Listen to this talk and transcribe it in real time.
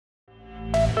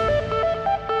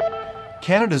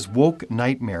Canada's Woke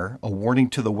Nightmare, A Warning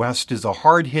to the West, is a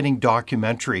hard-hitting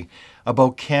documentary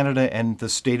about Canada and the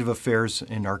state of affairs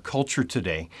in our culture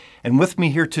today. And with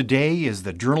me here today is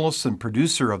the journalist and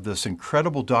producer of this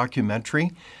incredible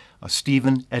documentary,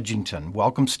 Stephen Edginton.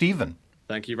 Welcome, Stephen.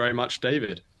 Thank you very much,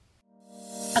 David.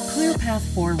 A clear path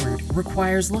forward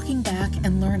requires looking back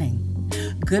and learning.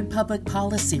 Good public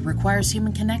policy requires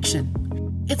human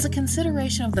connection. It's a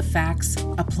consideration of the facts,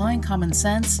 applying common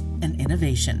sense and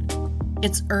innovation.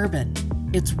 It's urban,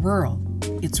 it's rural,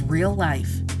 it's real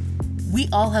life. We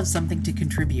all have something to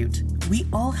contribute. We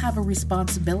all have a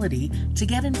responsibility to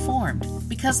get informed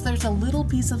because there's a little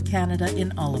piece of Canada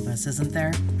in all of us, isn't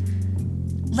there?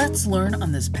 Let's learn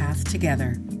on this path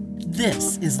together.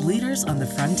 This is Leaders on the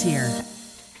Frontier.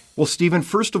 Well, Stephen,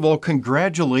 first of all,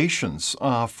 congratulations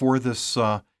for this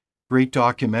great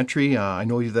documentary. I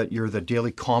know that you're the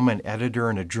Daily Comment editor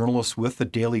and a journalist with the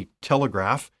Daily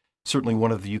Telegraph, certainly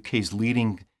one of the UK's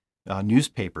leading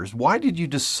newspapers. Why did you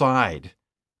decide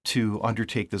to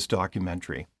undertake this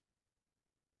documentary?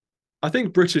 I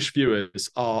think British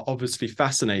viewers are obviously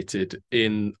fascinated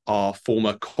in our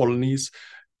former colonies,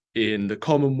 in the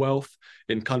Commonwealth,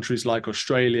 in countries like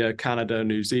Australia, Canada,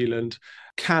 New Zealand.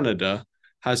 Canada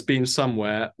has been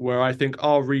somewhere where I think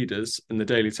our readers in the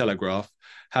Daily Telegraph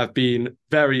have been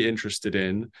very interested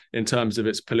in terms of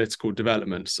its political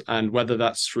developments. And whether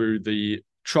that's through the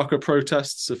trucker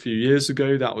protests a few years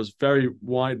ago, that was very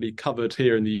widely covered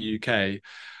here in the UK,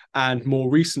 and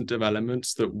more recent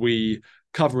developments that we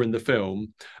cover in the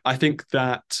film, I think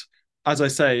that, as I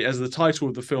say, as the title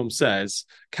of the film says,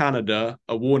 Canada,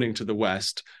 a warning to the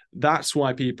West, that's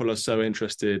why people are so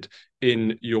interested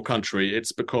in your country.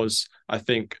 It's because I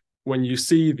think when you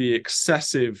see the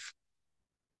excessive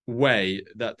way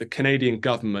that the Canadian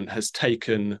government has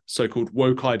taken so-called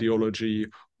woke ideology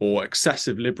or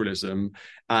excessive liberalism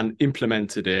and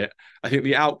implemented it, I think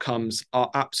the outcomes are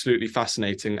absolutely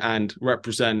fascinating and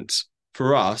represent,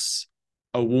 for us,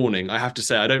 a warning. I have to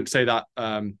say, I don't say that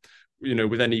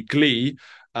with any glee.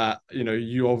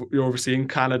 You're obviously in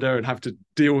Canada and have to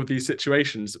deal with these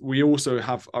situations. We also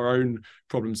have our own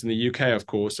problems in the UK, of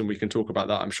course, and we can talk about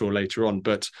that, I'm sure, later on.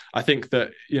 But I think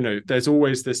that, there's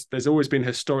always been a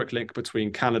historic link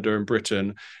between Canada and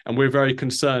Britain, and we're very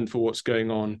concerned for what's going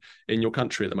on in your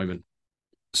country at the moment.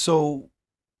 So,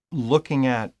 looking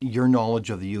at your knowledge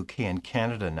of the UK and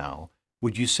Canada now,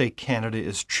 would you say Canada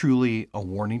is truly a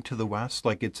warning to the West?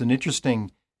 Like, it's an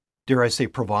interesting, dare I say,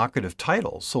 provocative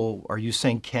title. So are you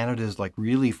saying Canada is like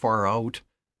really far out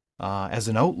as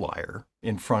an outlier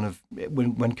in front of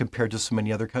when compared to so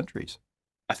many other countries?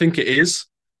 I think it is.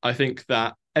 I think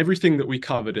that everything that we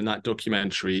covered in that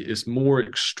documentary is more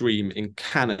extreme in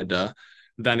Canada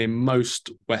than in most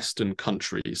Western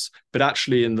countries. But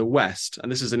actually in the West,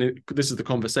 and this is the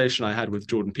conversation I had with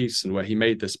Jordan Peterson where he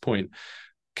made this point,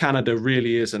 Canada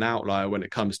really is an outlier when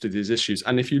it comes to these issues.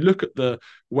 And if you look at the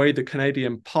way the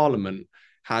Canadian Parliament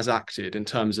has acted in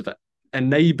terms of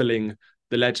enabling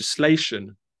the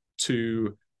legislation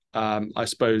to,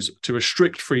 to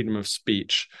restrict freedom of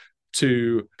speech,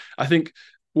 I think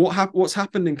what's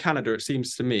happened in Canada, it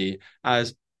seems to me,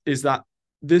 is that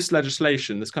this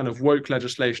legislation, this kind of woke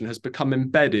legislation, has become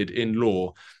embedded in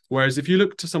law. Whereas if you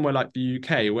look to somewhere like the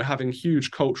UK, we're having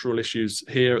huge cultural issues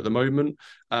here at the moment.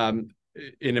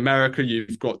 In America,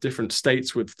 you've got different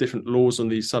states with different laws on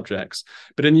these subjects.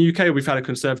 But in the UK, we've had a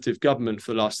conservative government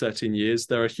for the last 13 years.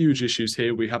 There are huge issues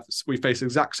here. We face the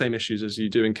exact same issues as you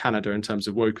do in Canada in terms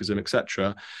of wokeism,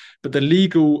 etc. But the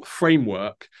legal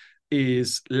framework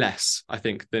is less, I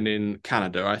think, than in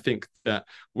Canada. I think that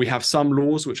we have some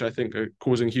laws which I think are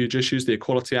causing huge issues. The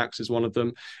Equality Act is one of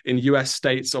them. In US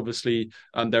states, obviously,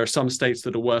 there are some states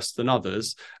that are worse than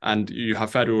others, and you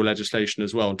have federal legislation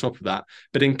as well on top of that.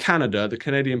 But in Canada, the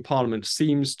Canadian Parliament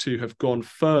seems to have gone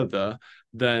further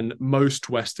than most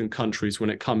Western countries when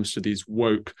it comes to these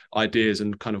woke ideas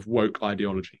and kind of woke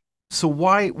ideology. So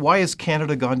why has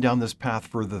Canada gone down this path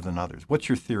further than others? What's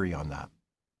your theory on that?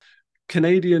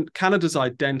 Canada's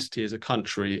identity as a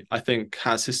country, I think,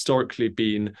 has historically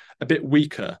been a bit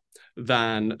weaker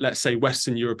than, let's say,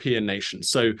 Western European nations.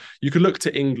 So you could look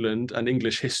to England and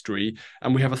English history,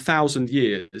 and we have 1,000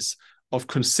 years of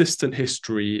consistent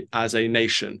history as a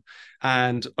nation.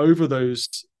 And over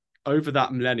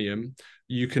that millennium,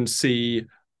 you can see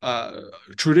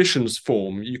traditions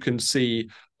form. You can see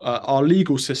our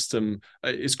legal system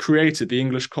is created, the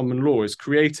English common law is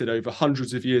created over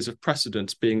hundreds of years of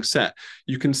precedents being set.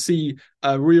 You can see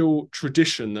a real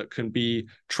tradition that can be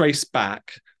traced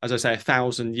back, as I say,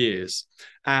 1,000 years.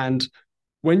 And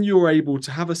when you're able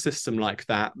to have a system like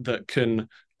that that can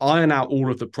iron out all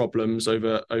of the problems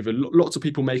over lots of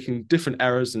people making different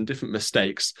errors and different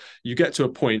mistakes, you get to a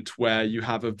point where you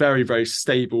have a very, very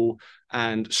stable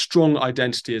and strong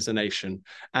identity as a nation,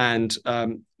 and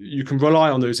you can rely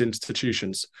on those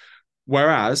institutions.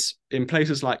 Whereas in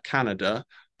places like Canada,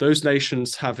 those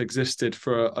nations have existed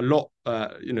for a lot,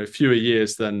 fewer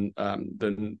years than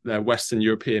their Western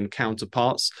European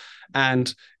counterparts,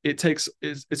 and it's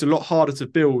a lot harder to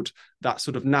build that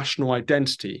sort of national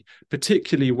identity,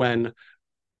 particularly when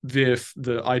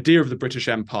the idea of the British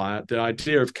Empire, the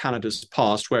idea of Canada's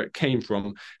past, where it came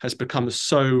from, has become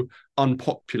so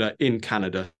unpopular in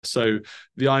Canada. So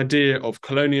the idea of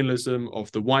colonialism,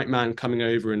 of the white man coming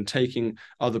over and taking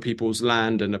other people's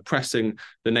land and oppressing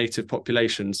the native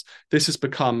populations, this has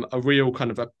become a real kind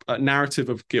of a narrative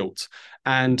of guilt.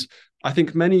 And I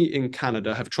think many in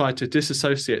Canada have tried to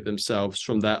disassociate themselves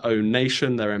from their own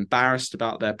nation. They're embarrassed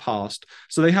about their past.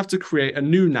 So they have to create a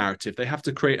new narrative. They have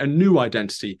to create a new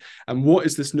identity. And what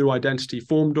is this new identity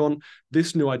formed on?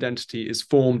 This new identity is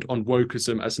formed on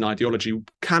wokeism as an ideology.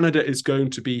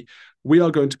 We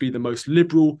are going to be the most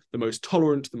liberal, the most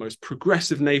tolerant, the most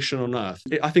progressive nation on earth.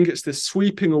 I think it's this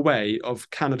sweeping away of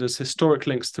Canada's historic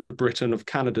links to Britain, of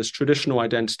Canada's traditional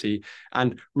identity,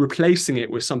 and replacing it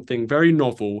with something very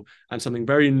novel and something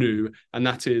very new, and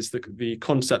that is the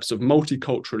concepts of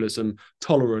multiculturalism,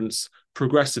 tolerance,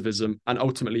 progressivism, and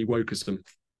ultimately wokeism.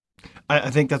 I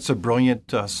think that's a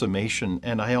brilliant summation,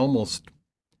 and I almost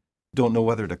don't know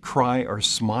whether to cry or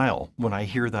smile when I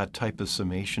hear that type of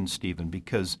summation, Stephen,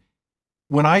 because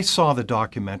when I saw the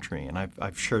documentary, and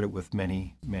I've shared it with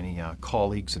many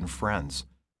colleagues and friends,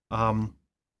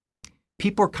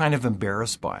 people are kind of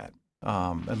embarrassed by it.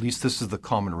 At least this is the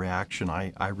common reaction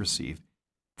I receive.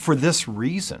 For this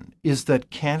reason, is that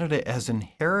Canada has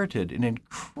inherited an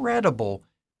incredible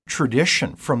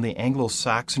tradition from the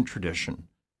Anglo-Saxon tradition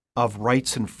of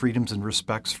rights and freedoms and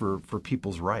respects for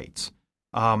people's rights.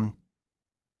 And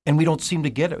we don't seem to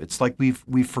get it. It's like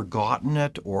we've forgotten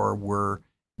it, or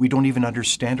we don't even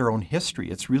understand our own history.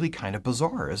 It's really kind of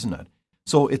bizarre, isn't it?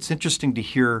 So it's interesting to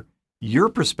hear your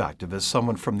perspective as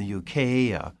someone from the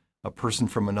UK, a person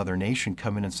from another nation,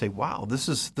 come in and say, wow, this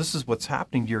is what's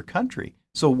happening to your country.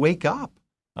 So wake up.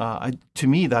 To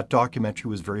me, that documentary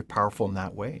was very powerful in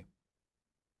that way.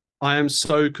 I am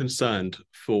so concerned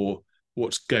for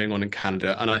what's going on in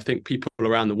Canada. And I think people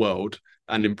around the world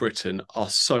and in Britain are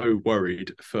so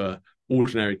worried for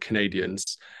ordinary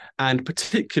Canadians, and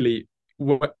particularly,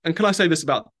 and can I say this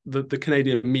about the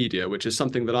Canadian media, which is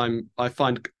something that I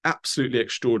find absolutely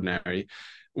extraordinary.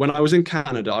 When I was in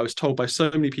Canada, I was told by so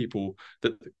many people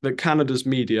that Canada's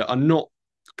media are not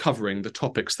covering the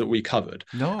topics that we covered.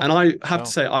 No, and I have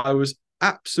to say, I was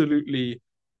absolutely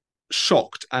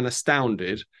shocked and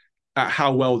astounded at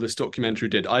how well this documentary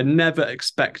did. I never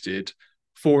expected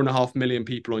 4.5 million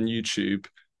people on YouTube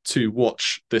to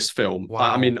watch this film.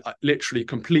 Wow. I mean, literally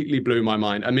completely blew my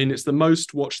mind. I mean, it's the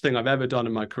most watched thing I've ever done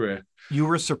in my career. You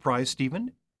were surprised,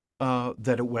 Stephen,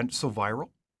 that it went so viral?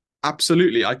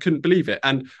 Absolutely. I couldn't believe it.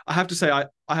 And I have to say,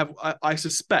 I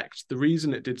suspect the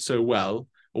reason it did so well,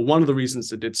 or one of the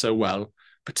reasons it did so well,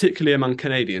 particularly among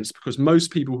Canadians, because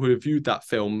most people who have viewed that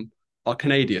film are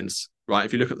Canadians, right?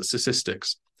 If you look at the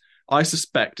statistics, I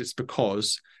suspect it's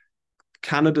because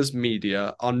Canada's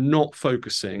media are not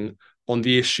focusing on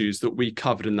the issues that we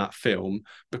covered in that film,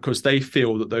 because they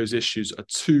feel that those issues are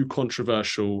too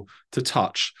controversial to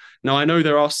touch. Now, I know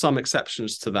there are some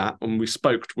exceptions to that, and we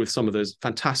spoke with some of those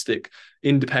fantastic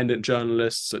independent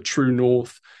journalists at True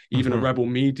North, even at Rebel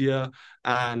Media,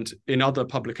 and in other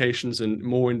publications and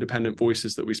more independent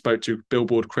voices that we spoke to.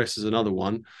 Billboard Chris is another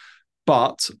one.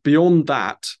 But beyond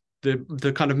that,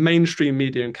 the kind of mainstream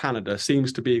media in Canada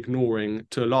seems to be ignoring,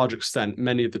 to a large extent,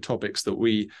 many of the topics that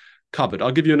we covered.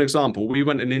 I'll give you an example. We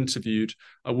went and interviewed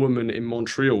a woman in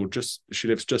Montreal. She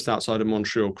lives just outside of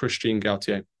Montreal, Christine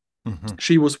Gauthier.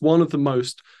 She was one of the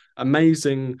most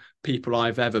amazing people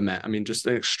I've ever met. I mean, just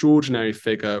an extraordinary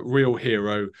figure, real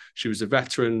hero. She was a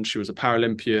veteran. She was a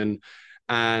Paralympian.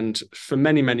 And for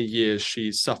many, many years,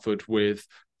 she suffered with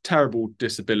terrible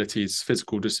disabilities,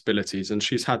 physical disabilities. And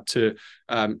she's had to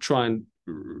try and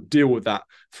deal with that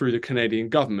through the Canadian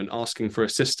government, asking for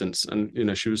assistance.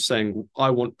 And, she was saying, I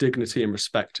want dignity and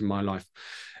respect in my life.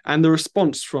 And the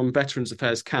response from Veterans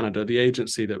Affairs Canada, the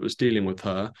agency that was dealing with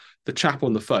her, the chap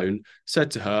on the phone said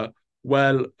to her,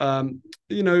 well,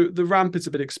 the ramp is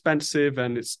a bit expensive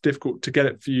and it's difficult to get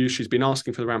it for you. She's been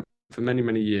asking for the ramp for many,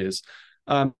 many years.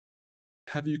 Have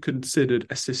you considered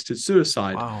assisted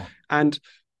suicide? Wow. And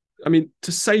I mean,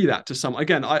 to say that to someone,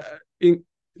 again, I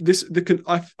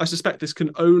suspect this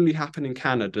can only happen in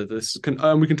Canada.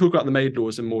 We can talk about the Maid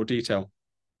laws in more detail.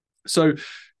 So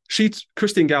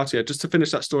Christine Gautier, just to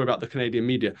finish that story about the Canadian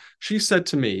media, she said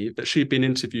to me that she'd been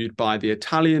interviewed by the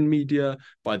Italian media,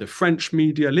 by the French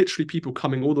media, literally people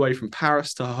coming all the way from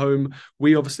Paris to her home.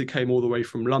 We obviously came all the way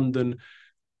from London.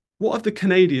 What have the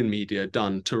Canadian media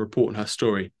done to report on her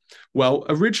story? Well,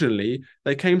 originally,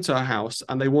 they came to her house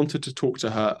and they wanted to talk to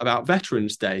her about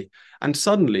Veterans Day. And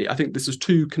suddenly, I think this was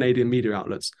 2 Canadian media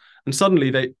outlets, and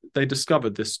suddenly they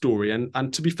discovered this story.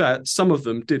 And to be fair, some of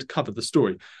them did cover the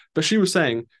story. But she was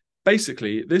saying,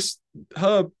 basically,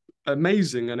 her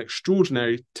amazing and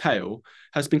extraordinary tale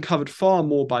has been covered far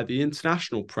more by the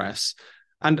international press.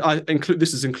 And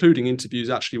this is including interviews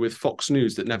actually with Fox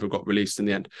News that never got released in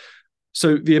the end.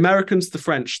 So the Americans, the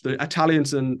French, the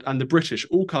Italians, and the British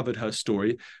all covered her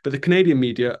story, but the Canadian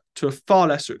media, to a far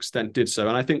lesser extent, did so.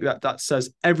 And I think that says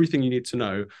everything you need to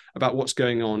know about what's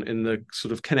going on in the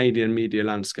sort of Canadian media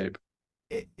landscape.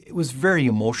 It was very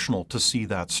emotional to see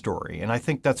that story. And I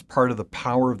think that's part of the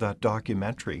power of that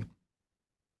documentary,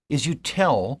 is you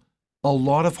tell a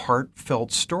lot of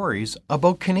heartfelt stories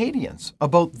about Canadians,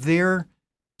 about their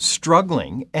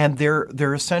struggling, and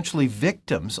they're essentially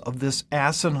victims of this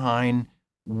asinine,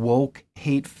 woke,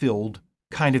 hate-filled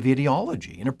kind of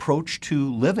ideology, an approach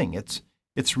to living.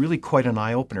 It's really quite an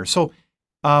eye-opener. So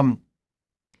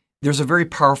there's a very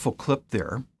powerful clip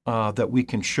there that we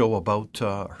can show about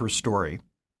her story.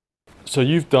 So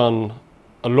you've done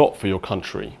a lot for your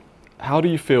country. How do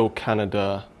you feel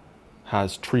Canada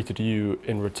has treated you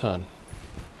in return?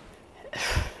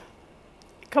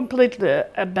 Completely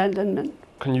abandonment.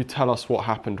 Can you tell us what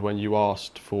happened when you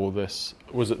asked for this?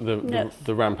 Was it Yes.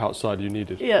 the ramp outside you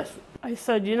needed? Yes. I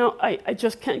said, I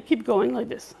just can't keep going like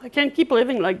this. I can't keep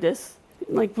living like this.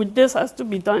 Like, this has to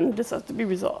be done. This has to be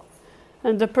resolved.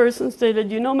 And the person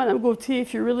stated, Madame Gauthier,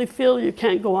 if you really feel you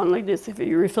can't go on like this, if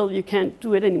you really feel you can't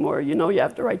do it anymore, you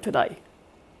have the right to die.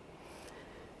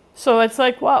 So it's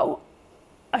like, wow,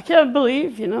 I can't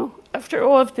believe, after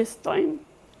all of this time,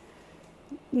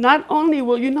 not only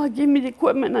will you not give me the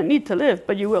equipment I need to live,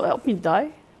 but you will help me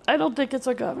die. I don't think it's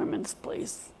a government's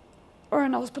place or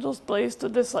an hospital's place to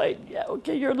decide, yeah,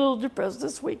 okay, you're a little depressed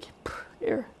this week.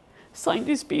 Here, sign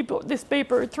this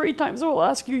paper 3 times. We'll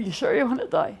ask you, you sure you want to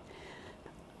die?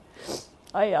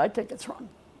 I think it's wrong.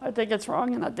 I think it's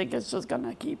wrong, and I think it's just going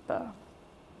to keep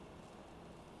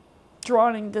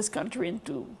drawing this country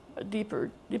into a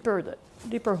deeper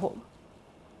hole.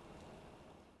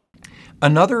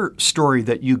 Another story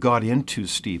that you got into,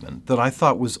 Stephen, that I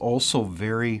thought was also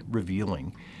very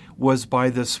revealing was by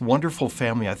this wonderful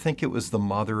family. I think it was the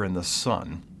mother and the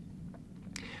son,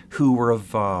 who were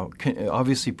of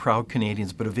obviously proud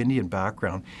Canadians, but of Indian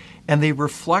background. And they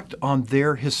reflect on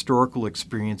their historical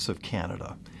experience of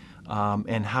Canada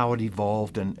and how it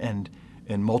evolved and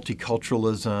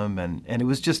multiculturalism. And it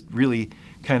was just really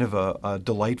kind of a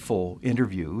delightful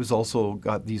interview. It was also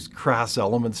got these crass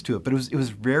elements to it, but it was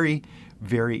very,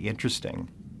 very interesting.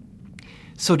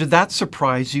 So did that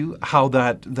surprise you, how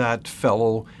that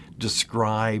fellow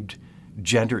described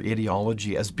gender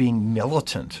ideology as being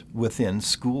militant within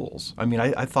schools? I mean,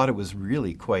 I thought it was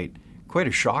really quite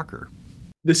a shocker.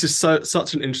 This is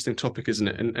such an interesting topic, isn't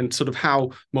it? And sort of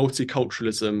how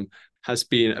multiculturalism has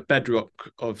been a bedrock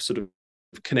of sort of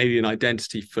Canadian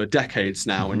identity for decades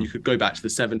now. Mm-hmm. And you could go back to the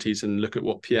 70s and look at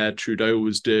what Pierre Trudeau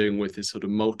was doing with his sort of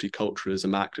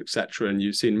Multiculturalism Act, etc. And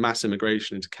you've seen mass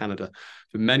immigration into Canada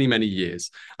for many, many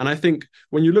years. And I think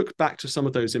when you look back to some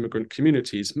of those immigrant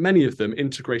communities, many of them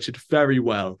integrated very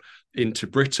well into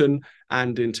Britain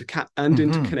and into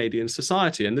Canadian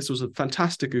society. And this was a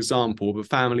fantastic example of a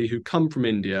family who come from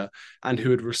India and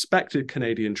who had respected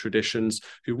Canadian traditions,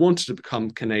 who wanted to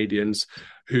become Canadians,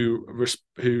 who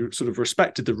sort of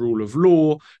respected the rule of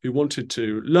law, who wanted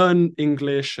to learn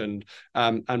English and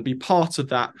be part of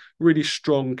that really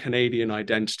strong Canadian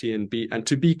identity and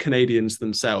to be Canadians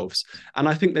themselves. And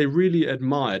I think they really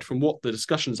admired, from what the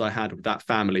discussions I had with that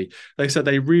family, they said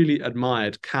they really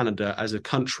admired Canada as a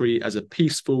country, as a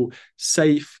peaceful,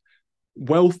 safe,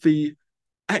 wealthy,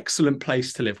 excellent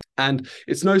place to live. And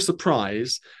it's no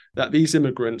surprise that these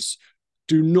immigrants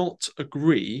do not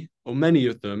agree, or many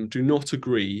of them do not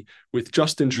agree, with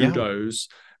Justin Trudeau's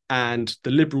and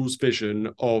the Liberals'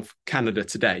 vision of Canada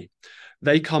today.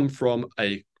 They come from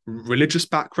a religious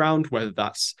background, whether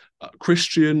that's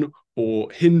Christian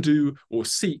or Hindu or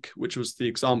Sikh, which was the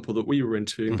example that we were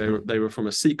interviewing. Mm-hmm. They were from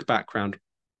a Sikh background.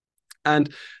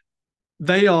 And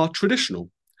they are traditional.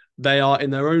 They are,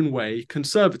 in their own way,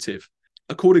 conservative.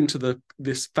 According to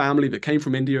this family that came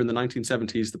from India in the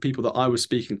 1970s, the people that I was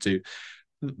speaking to,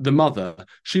 the mother,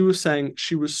 she was saying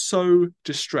she was so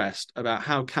distressed about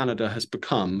how Canada has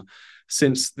become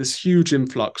since this huge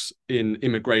influx in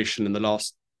immigration in the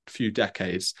last few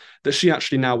decades that she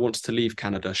actually now wants to leave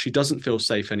Canada. She doesn't feel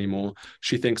safe anymore.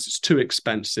 She thinks it's too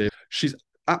expensive. She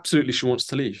wants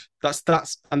to leave.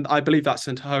 And I believe that's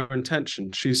her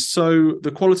intention.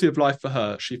 The quality of life for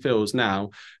her, she feels now,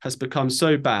 has become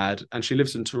so bad, and she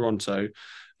lives in Toronto,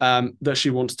 that she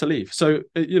wants to leave. So,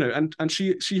 and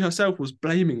she herself was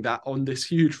blaming that on this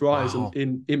huge rise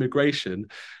in immigration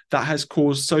that has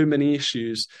caused so many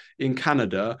issues in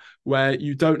Canada, where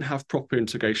you don't have proper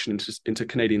integration into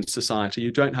Canadian society.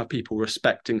 You don't have people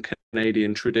respecting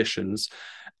Canadian traditions.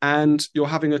 And you're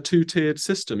having a two-tiered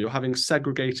system. You're having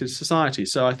segregated society.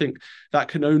 So I think that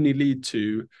can only lead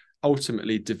to,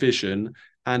 ultimately, division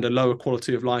and a lower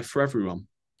quality of life for everyone.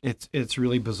 It's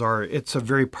really bizarre. It's a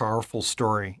very powerful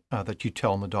story that you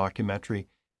tell in the documentary.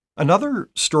 Another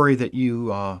story that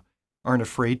you aren't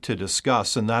afraid to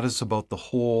discuss, and that is about the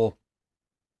whole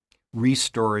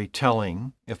re-story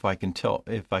telling, if I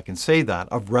can say that,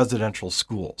 of residential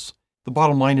schools. The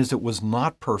bottom line is it was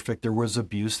not perfect. There was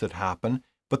abuse that happened,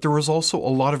 but there was also a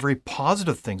lot of very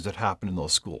positive things that happened in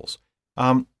those schools.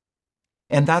 And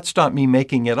that's not me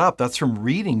making it up. That's from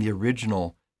reading the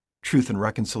original Truth and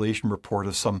Reconciliation report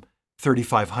of some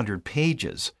 3,500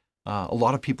 pages. A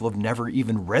lot of people have never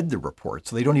even read the report,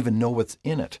 so they don't even know what's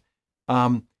in it.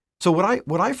 So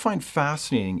what I find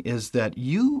fascinating is that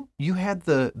you had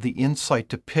the insight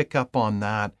to pick up on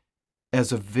that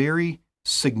as a very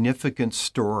significant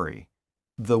story,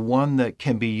 the one that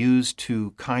can be used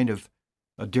to kind of,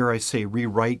 dare I say,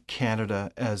 rewrite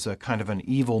Canada as a kind of an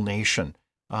evil nation,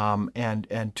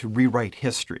 and to rewrite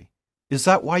history. Is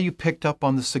that why you picked up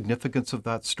on the significance of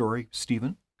that story,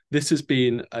 Stephen? This has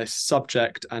been a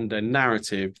subject and a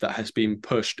narrative that has been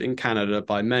pushed in Canada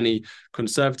by many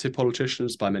conservative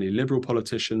politicians, by many liberal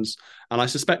politicians. And I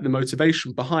suspect the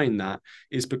motivation behind that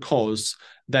is because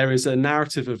there is a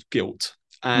narrative of guilt.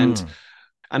 And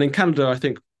in Canada, I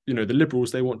think, the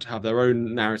Liberals, they want to have their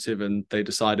own narrative, and they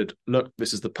decided, look,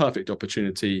 this is the perfect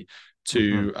opportunity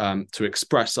to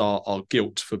express our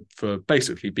guilt for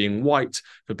basically being white,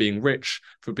 for being rich,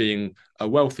 for being a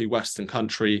wealthy Western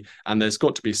country. And there's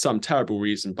got to be some terrible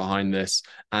reason behind this.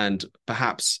 And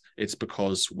perhaps it's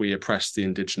because we oppress the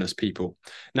Indigenous people.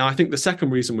 Now, I think the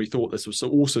second reason we thought this was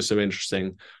also so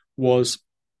interesting was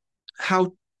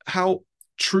how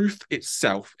truth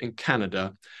itself in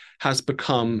Canada has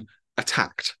become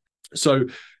attacked. So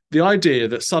the idea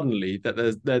that suddenly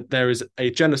that there is a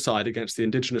genocide against the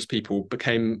Indigenous people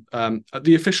became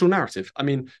the official narrative. I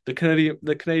mean, the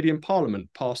Canadian Parliament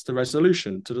passed a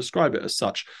resolution to describe it as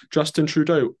such. Justin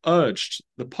Trudeau urged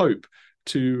the Pope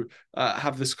to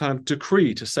have this kind of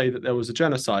decree to say that there was a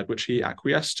genocide, which he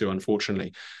acquiesced to,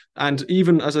 unfortunately. And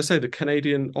even, as I say, the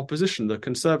Canadian opposition, the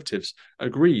Conservatives,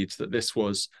 agreed that this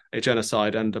was a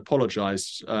genocide and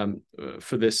apologised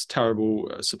for this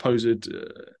terrible supposed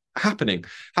happening.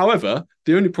 However,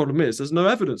 the only problem is there's no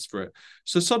evidence for it.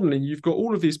 So suddenly you've got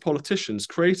all of these politicians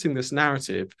creating this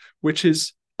narrative, which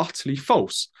is utterly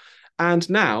false. And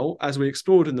now, as we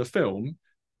explored in the film,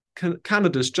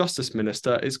 Canada's Justice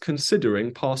Minister is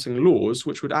considering passing laws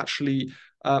which would actually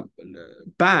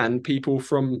ban people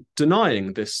from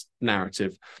denying this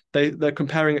narrative. They're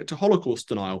comparing it to Holocaust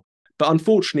denial. But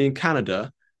unfortunately in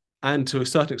Canada, and to a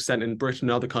certain extent in Britain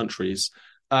and other countries,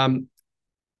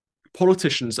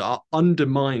 politicians are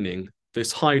undermining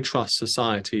this high trust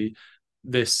society,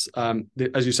 this,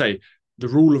 as you say, the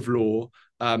rule of law,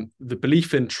 the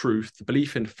belief in truth, the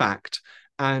belief in fact,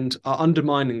 and are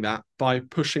undermining that by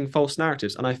pushing false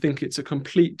narratives. And I think it's a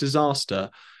complete disaster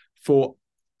for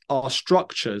our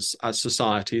structures as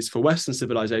societies, for Western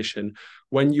civilization,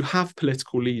 when you have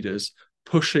political leaders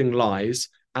pushing lies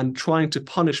and trying to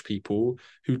punish people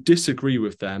who disagree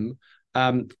with them,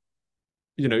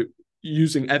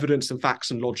 using evidence and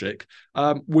facts and logic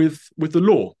with the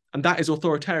law. And that is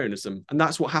authoritarianism. And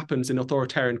that's what happens in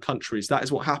authoritarian countries. That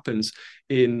is what happens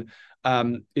in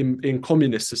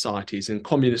communist societies, in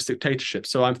communist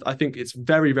dictatorships. So I think it's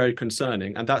very, very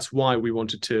concerning. And that's why we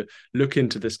wanted to look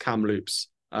into this Kamloops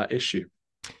issue.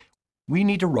 We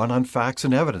need to run on facts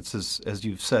and evidence, as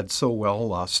you've said so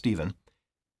well, Stephen.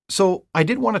 So I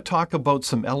did want to talk about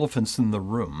some elephants in the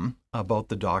room about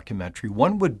the documentary.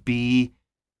 One would be,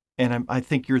 and I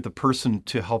think you're the person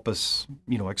to help us,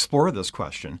 explore this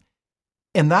question,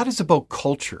 and that is about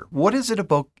culture. What is it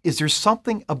about? Is there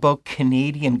something about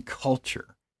Canadian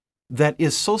culture that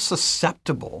is so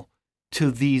susceptible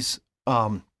to these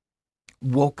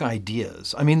woke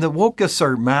ideas? I mean, the wokeists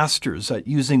are masters at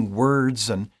using words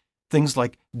and things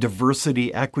like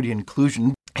diversity, equity,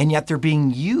 inclusion, and yet they're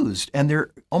being used and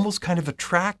they're almost kind of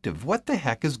attractive. What the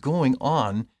heck is going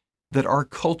on that our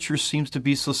culture seems to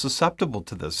be so susceptible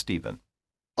to this, Stephen?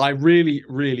 I really,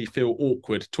 really feel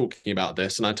awkward talking about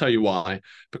this, and I tell you why.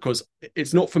 Because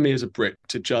it's not for me as a Brit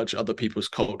to judge other people's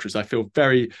cultures. I feel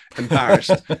very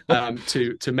embarrassed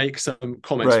to make some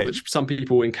comments Right. which some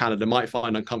people in Canada might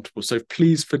find uncomfortable. So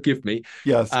please forgive me.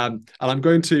 Yes. And I'm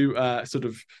going to sort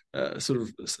of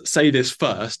say this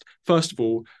first. First of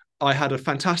all, I had a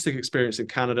fantastic experience in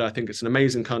Canada. I think it's an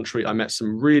amazing country. I met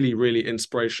some really, really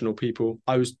inspirational people.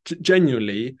 I was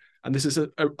genuinely, and this is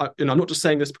I'm not just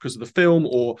saying this because of the film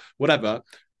or whatever.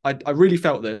 I really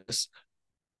felt this.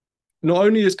 Not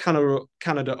only is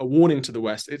Canada a warning to the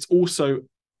West, it's also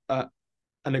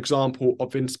an example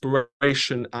of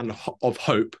inspiration and of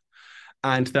hope.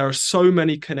 And there are so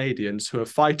many Canadians who are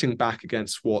fighting back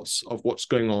against what's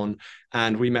going on.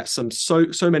 And we met so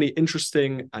many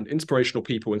interesting and inspirational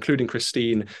people, including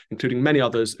Christine, including many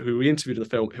others who we interviewed in the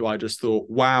film, who I just thought,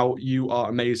 wow, you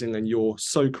are amazing and you're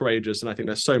so courageous. And I think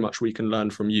there's so much we can learn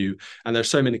from you. And there's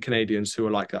so many Canadians who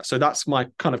are like that. So that's my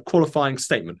kind of qualifying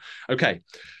statement. Okay,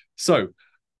 so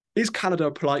is Canada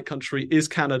a polite country? Is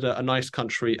Canada a nice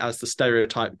country, as the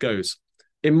stereotype goes?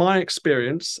 In my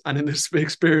experience, and in this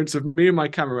experience of me and my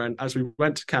cameraman as we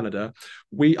went to Canada,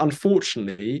 we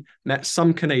unfortunately met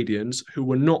some Canadians who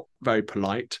were not very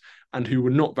polite and who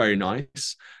were not very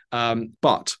nice.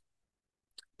 But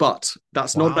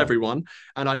that's not everyone.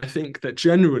 And I think that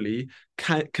generally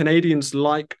Canadians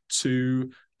like to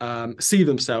see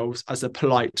themselves as a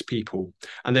polite people,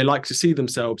 and they like to see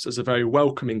themselves as a very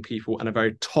welcoming people and a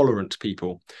very tolerant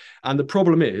people. And the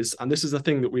problem is, and this is the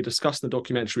thing that we discussed in the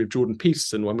documentary of Jordan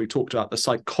Peterson when we talked about the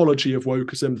psychology of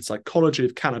wokeism, the psychology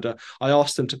of Canada. I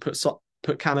asked him to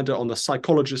put Canada on the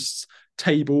psychologist's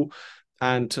table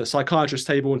and to psychiatrist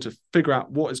table and to figure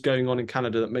out what is going on in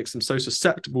Canada that makes them so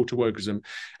susceptible to wokeism.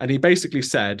 And he basically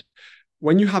said,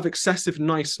 when you have excessive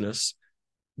niceness,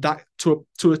 that to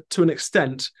an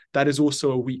extent, that is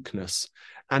also a weakness.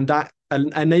 And that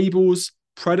enables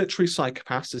predatory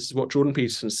psychopaths, this is what Jordan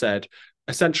Peterson said,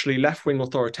 essentially left-wing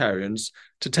authoritarians,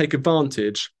 to take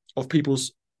advantage of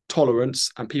people's tolerance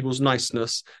and people's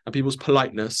niceness and people's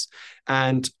politeness,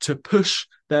 and to push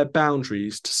their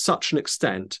boundaries to such an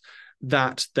extent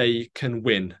that they can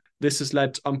win. This has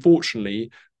led,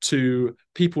 unfortunately, to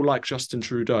people like Justin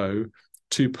Trudeau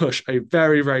to push a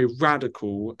very, very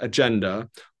radical agenda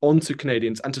onto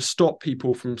Canadians and to stop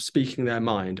people from speaking their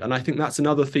mind. And I think that's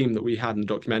another theme that we had in the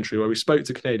documentary, where we spoke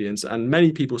to Canadians and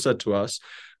many people said to us,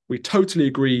 we totally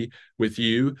agree with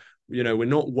you. You know, we're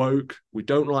not woke. We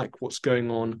don't like what's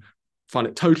going on. Find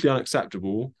it totally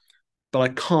unacceptable. But I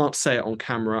can't say it on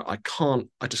camera. I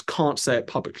just can't say it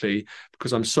publicly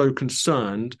because I'm so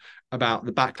concerned about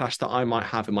the backlash that I might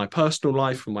have in my personal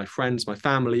life, from my friends, my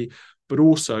family, but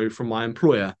also from my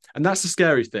employer. And that's the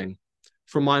scary thing,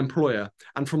 from my employer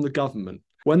and from the government.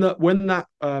 When that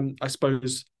I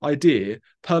suppose, idea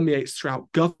permeates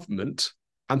throughout government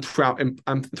and throughout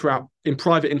in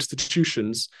private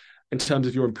institutions in terms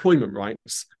of your employment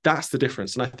rights, that's the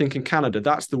difference. And I think in Canada,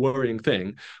 that's the worrying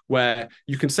thing, where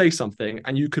you can say something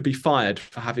and you could be fired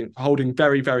for holding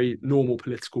very, very normal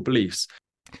political beliefs.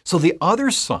 So the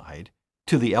other side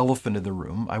to the elephant in the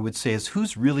room, I would say, is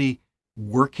who's really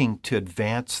working to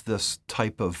advance this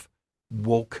type of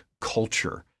woke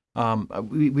culture.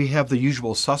 We have the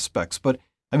usual suspects, but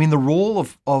I mean, the role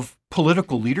of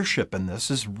political leadership in this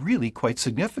is really quite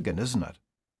significant, isn't it?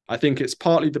 I think it's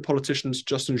partly the politicians.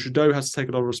 Justin Trudeau has to take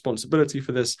a lot of responsibility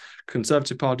for this.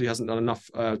 Conservative Party hasn't done enough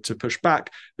to push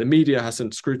back. The media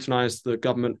hasn't scrutinized the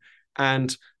government.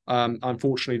 And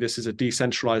unfortunately, this is a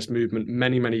decentralized movement.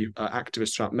 Many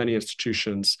activists throughout many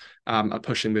institutions are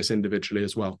pushing this individually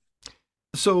as well.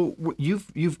 So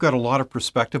you've got a lot of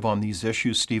perspective on these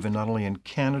issues, Stephen, not only in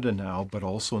Canada now, but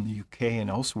also in the UK and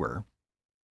elsewhere.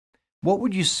 What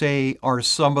would you say are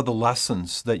some of the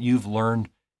lessons that you've learned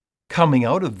coming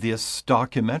out of this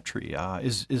documentary?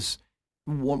 Is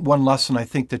one lesson I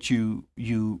think that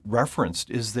you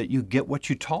referenced is that you get what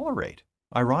you tolerate,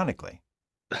 ironically.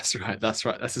 That's right. That's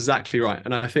exactly right.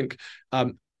 And I think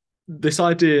this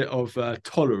idea of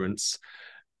tolerance,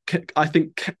 I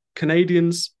think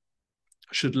Canadians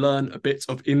should learn a bit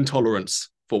of intolerance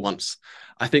for once.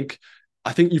 I think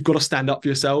you've got to stand up for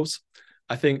yourselves.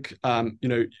 I think, I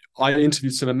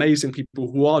interviewed some amazing people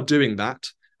who are doing that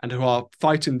and who are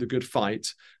fighting the good fight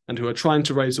and who are trying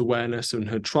to raise awareness and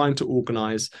who are trying to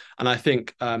organise. And I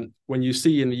think when you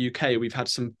see in the UK, we've had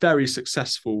some very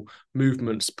successful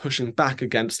movements pushing back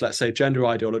against, let's say, gender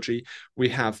ideology. We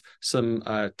have some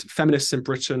feminists in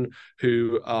Britain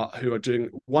who are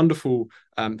doing wonderful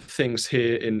things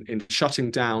here in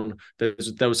shutting down. There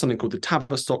was something called the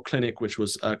Tavistock Clinic, which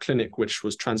was a clinic which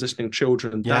was transitioning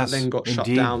children. Yes, that then got indeed.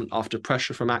 shut down after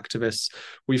pressure from activists.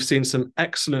 We've seen some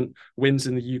excellent wins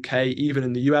in the UK, even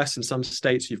in the US. In some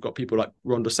states, you've got people like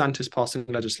Ron DeSantis passing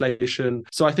legislation.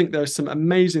 So I think there's some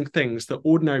amazing things that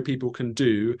ordinary people can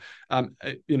do,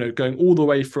 going all the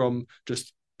way from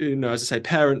just, as I say,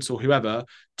 parents or whoever,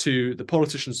 to the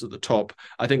politicians at the top.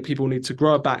 I think people need to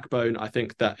grow a backbone. I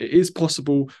think that it is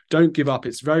possible. Don't give up.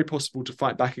 It's very possible to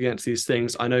fight back against these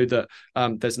things. I know that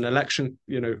there's an election,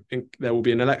 there will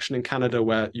be an election in Canada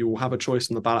where you will have a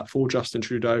choice on the ballot for Justin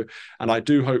Trudeau. And I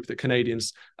do hope that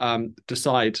Canadians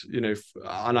decide,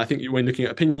 and I think when looking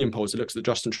at opinion polls, it looks that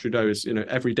Justin Trudeau is,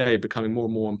 every day becoming more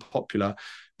and more unpopular.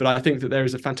 But I think that there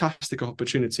is a fantastic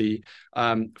opportunity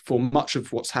for much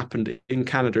of what's happened in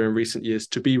Canada in recent years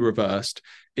to be reversed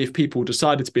if people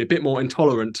decided to be a bit more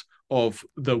intolerant of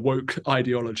the woke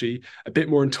ideology, a bit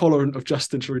more intolerant of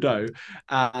Justin Trudeau,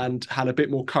 and had a bit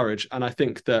more courage. And I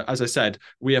think that, as I said,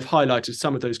 we have highlighted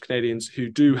some of those Canadians who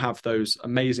do have those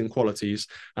amazing qualities.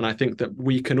 And I think that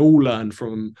we can all learn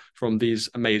from these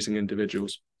amazing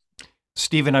individuals.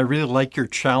 Stephen, I really like your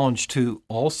challenge to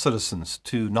all citizens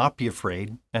to not be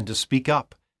afraid and to speak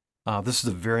up. This is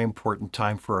a very important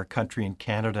time for our country and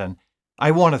Canada. And I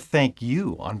want to thank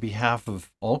you on behalf of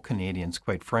all Canadians,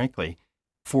 quite frankly,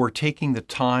 for taking the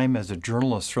time as a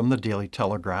journalist from the Daily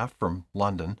Telegraph from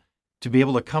London to be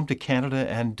able to come to Canada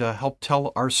and help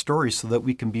tell our story so that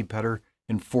we can be better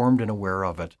informed and aware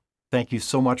of it. Thank you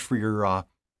so much for your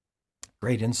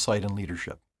great insight and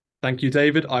leadership. Thank you,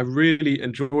 David. I really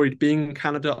enjoyed being in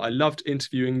Canada. I loved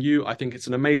interviewing you. I think it's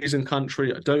an amazing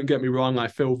country. Don't get me wrong. I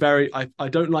feel I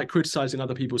don't like criticizing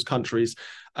other people's countries.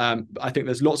 I think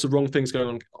there's lots of wrong things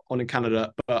going on in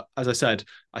Canada. But as I said,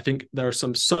 I think there are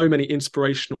so many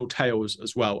inspirational tales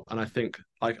as well. And I think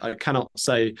I cannot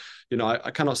say,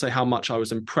 I cannot say how much I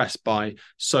was impressed by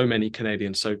so many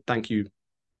Canadians. So thank you.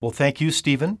 Well, thank you,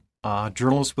 Stephen.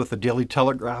 Journalist with the Daily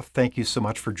Telegraph. Thank you so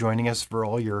much for joining us, for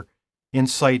all your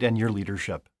insight and your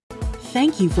leadership.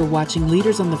 Thank you for watching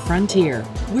Leaders on the Frontier.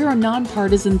 We're a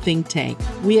nonpartisan think tank.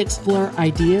 We explore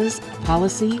ideas,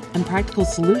 policy, and practical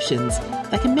solutions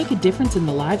that can make a difference in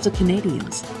the lives of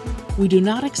Canadians. We do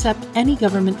not accept any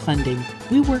government funding.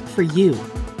 We work for you.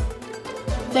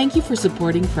 Thank you for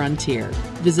supporting Frontier.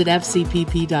 Visit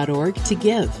fcpp.org to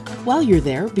give. While you're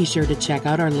there, be sure to check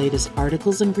out our latest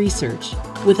articles and research.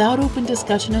 Without open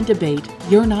discussion and debate,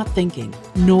 you're not thinking,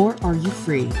 nor are you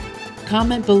free.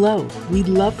 Comment below. We'd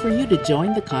love for you to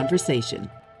join the conversation.